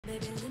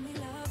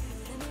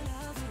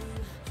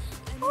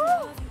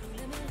Oh,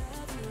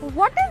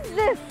 what is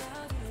this?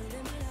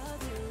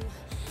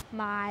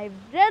 My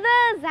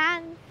brothers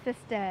and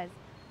sisters,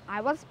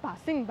 I was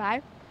passing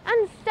by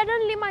and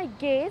suddenly my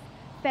gaze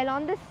fell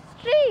on this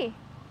tree.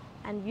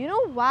 And you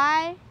know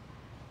why?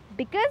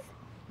 Because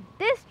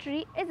this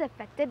tree is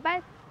affected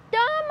by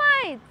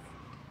termites.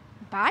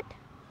 But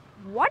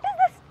what is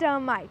this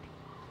termite?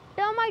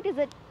 Termite is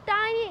a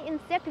tiny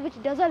insect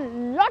which does a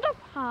lot of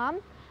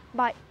harm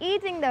by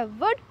eating the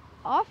wood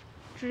of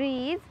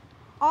trees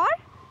or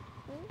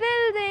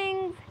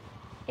buildings.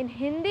 In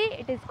Hindi,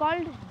 it is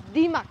called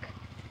dimak.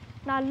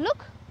 Now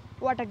look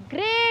what a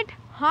great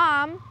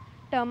harm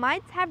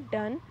termites have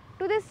done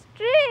to this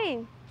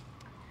tree.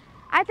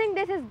 I think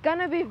this is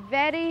gonna be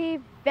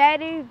very,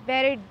 very,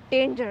 very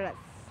dangerous.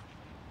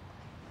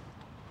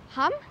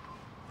 हम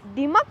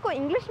दिमक को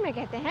English में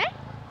कहते हैं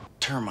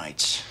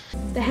termites.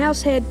 The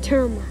house had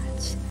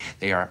termites.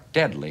 They are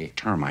deadly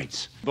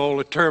termites. Bowl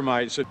of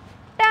termites.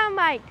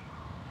 termite.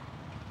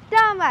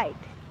 Termite.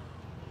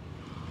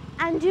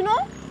 And you know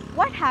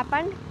what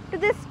happened to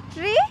this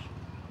tree?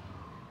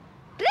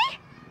 Tree?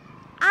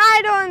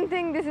 I don't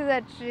think this is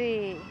a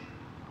tree.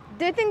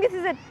 Do you think this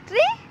is a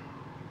tree?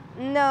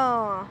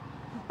 No.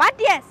 But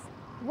yes,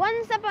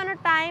 once upon a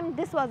time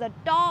this was a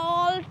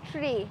tall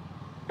tree,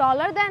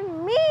 taller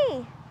than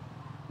me.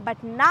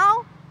 But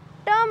now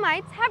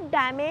termites have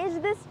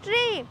damaged this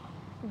tree.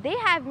 They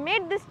have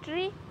made this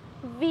tree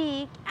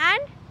weak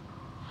and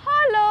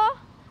hollow.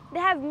 They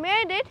have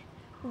made it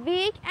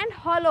weak and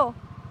hollow,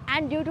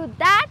 and due to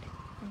that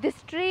this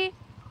tree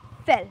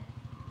fell.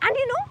 And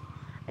you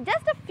know,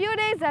 just a few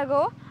days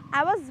ago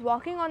I was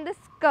walking on this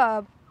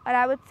curb, or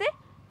I would say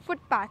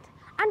footpath,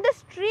 and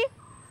this tree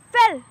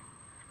fell,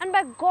 and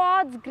by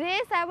God's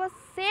grace I was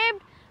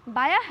saved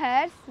by a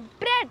hair's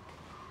breadth.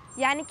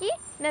 यानी कि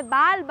मैं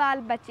बाल बाल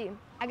बची.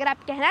 अगर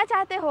आप कहना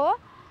चाहते हो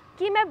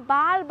कि मैं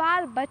बाल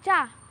बाल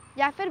बचा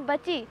या फिर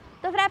बची,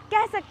 तो फिर आप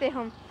कह सकते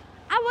हो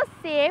I was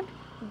saved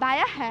by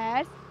a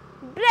hair's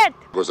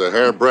breadth. Was a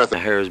hair breadth. A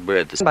hair's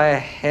breadth. By a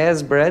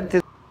hair's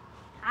breadth.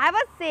 I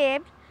was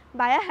saved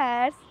by a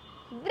hair's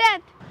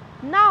breadth.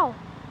 Now,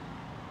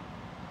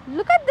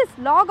 look at this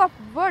log of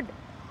wood.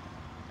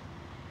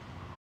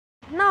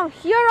 Now,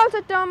 here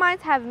also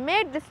termites have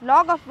made this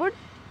log of wood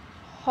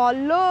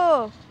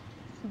hollow.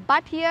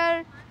 But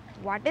here,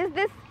 what is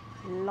this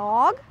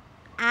log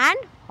and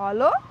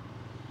hollow?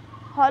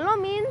 Hollow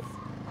means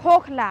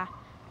खोखला.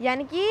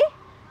 यानी कि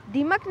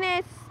दीमक ने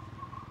इस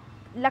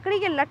लकड़ी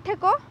के लट्ठे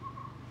को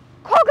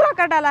खोखला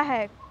कर डाला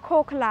है.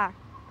 खोखला.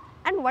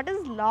 And what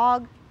is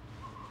log?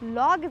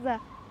 Log is a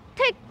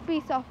thick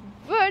piece of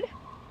wood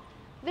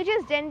which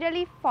is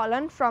generally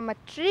fallen from a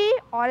tree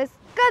or is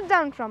cut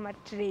down from a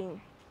tree.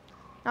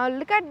 Now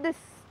look at this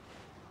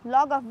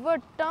log of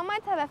wood.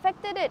 Termites have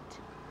affected it,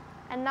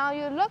 and now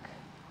you look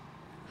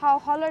how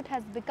hollow it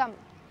has become.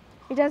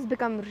 It has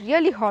become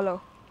really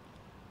hollow.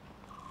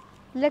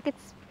 Look,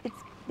 it's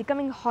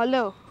becoming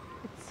hollow.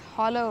 It's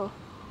hollow.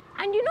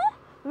 And you know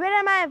where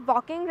am I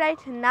walking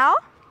right now?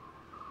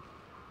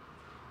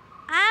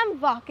 I am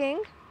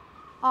walking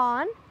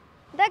on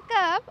the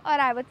curb, or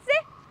I would say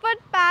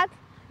footpath.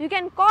 You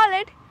can call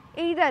it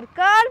either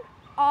curb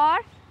or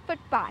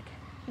footpath.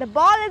 The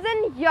ball is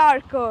in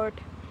your court.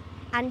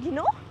 And you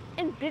know,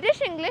 in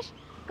British English,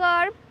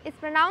 curb is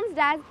pronounced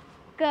as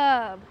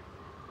curb,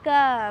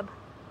 curb.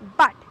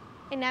 But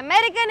in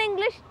American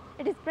English,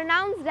 it is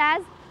pronounced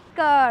as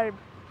curb,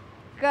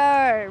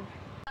 curb.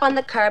 On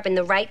the curb in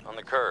the right. On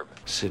the curb.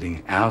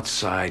 Sitting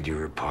outside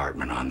your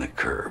apartment on the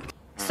curb.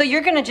 So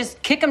you're gonna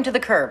just kick him to the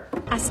curb?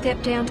 I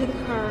stepped down to the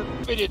curb.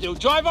 What did you do?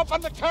 Drive up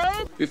on the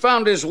curb? We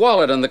found his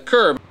wallet on the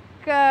curb.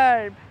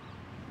 Curb.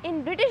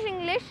 In British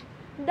English,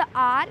 the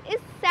R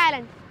is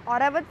silent,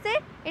 or I would say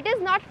it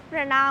is not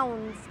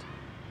pronounced,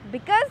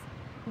 because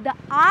the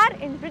R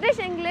in British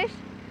English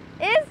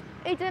is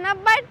eaten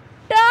up by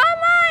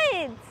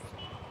termites.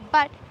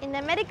 But in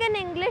American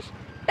English,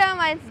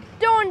 termites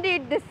don't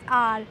eat this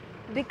R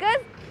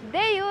because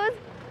they use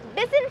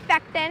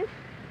disinfectant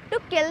to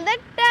kill the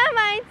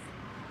termites.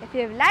 If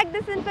you have liked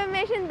this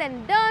information,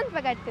 then don't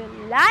forget to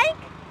like,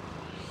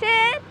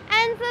 share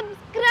and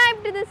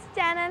subscribe to this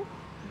channel.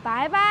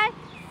 Bye bye.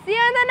 See you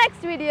in the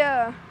next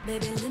video.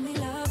 Baby, let me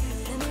love